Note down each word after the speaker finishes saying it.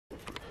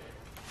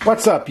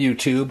What's up,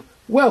 YouTube?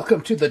 Welcome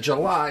to the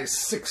July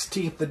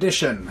 16th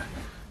edition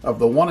of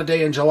the One A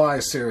Day in July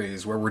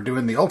series, where we're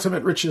doing the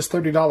Ultimate Riches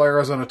 $30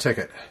 Arizona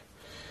ticket.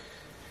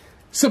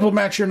 Simple,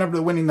 match your number to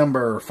the winning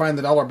number. Find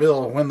the dollar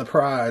bill, win the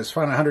prize.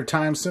 Find a 100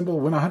 times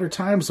symbol, win 100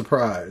 times the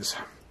prize.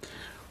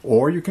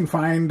 Or you can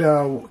find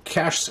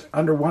cash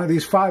under one of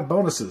these 5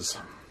 bonuses.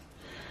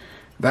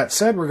 That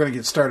said, we're going to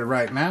get started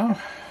right now.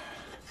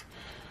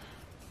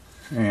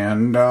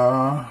 And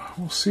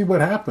we'll see what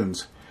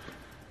happens.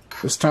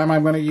 This time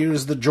I'm going to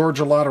use the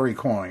Georgia Lottery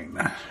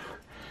coin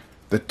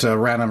that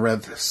Random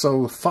Red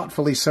so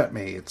thoughtfully sent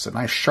me. It's a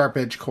nice sharp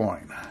edge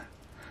coin.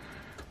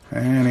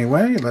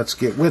 Anyway, let's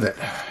get with it.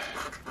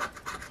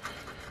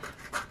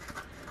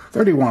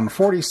 31,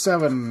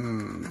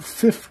 47,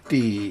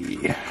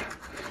 50.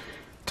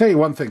 Tell you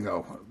one thing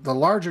though, the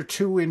larger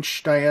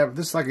 2-inch diameter,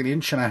 this is like 1.5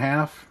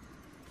 inches,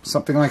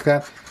 something like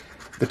that.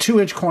 The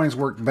 2-inch coins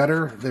work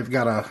better.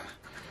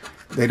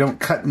 They don't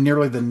cut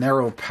nearly the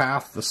narrow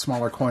path the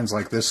smaller coins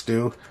like this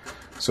do.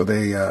 So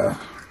they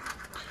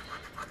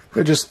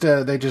just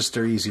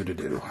are easier to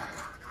do.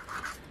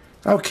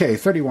 Okay,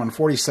 31,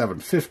 47,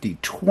 50,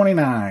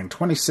 29,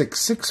 26,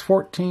 6,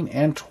 14,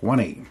 and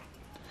 20.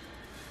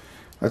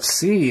 Let's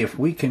see if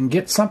we can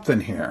get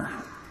something here.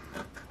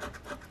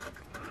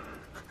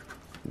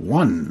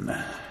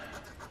 1,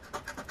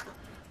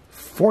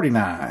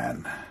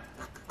 49,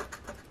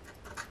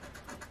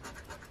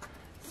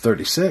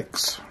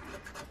 36.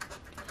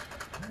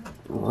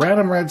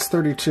 Random Reds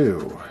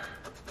 32,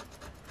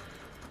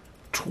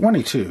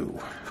 22,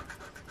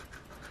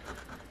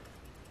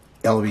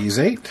 LV's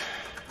 8,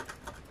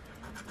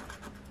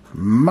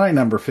 my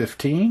number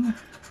 15,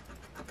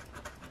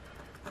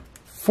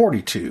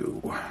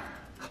 42,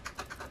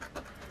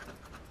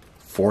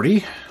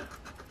 40,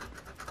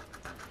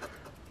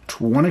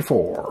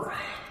 24,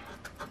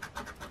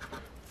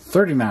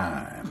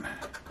 39,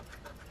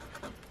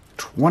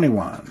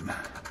 21,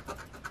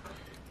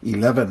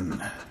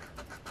 11,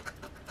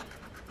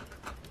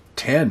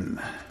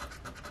 10,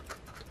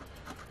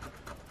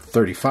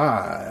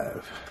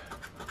 35,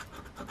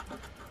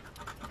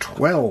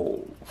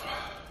 12,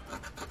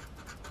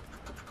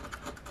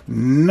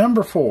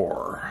 number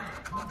 4,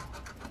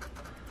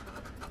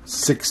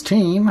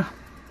 16,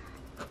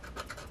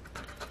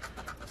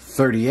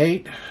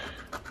 38,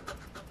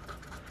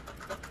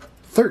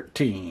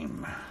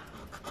 13,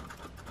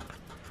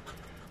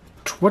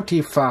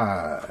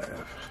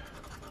 25,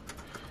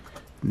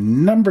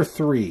 number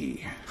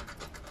 3,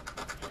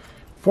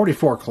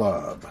 44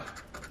 Club,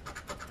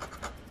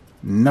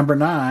 number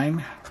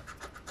 9,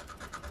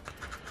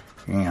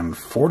 and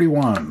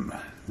 41.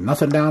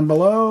 Nothing down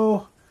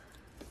below.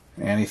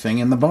 Anything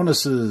in the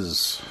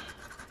bonuses?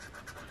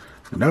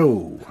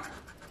 No.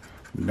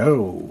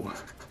 No.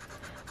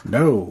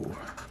 No.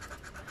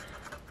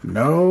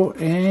 No,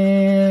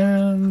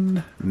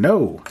 and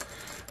no.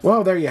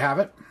 Well, there you have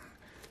it.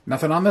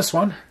 Nothing on this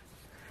one.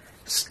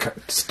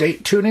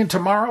 Tune in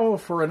tomorrow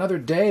for another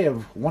day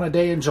of One A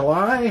Day in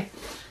July.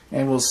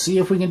 And we'll see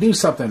if we can do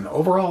something.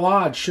 Overall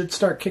odds should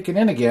start kicking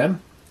in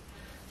again.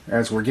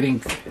 As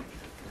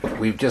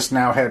we've just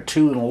now had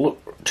two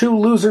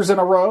losers in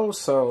a row.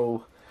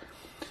 So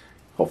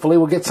hopefully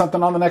we'll get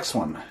something on the next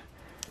one.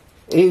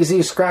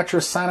 AZ Scratcher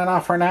signing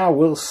off for now.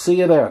 We'll see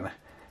you then.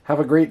 Have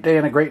a great day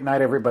and a great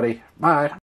night, everybody. Bye.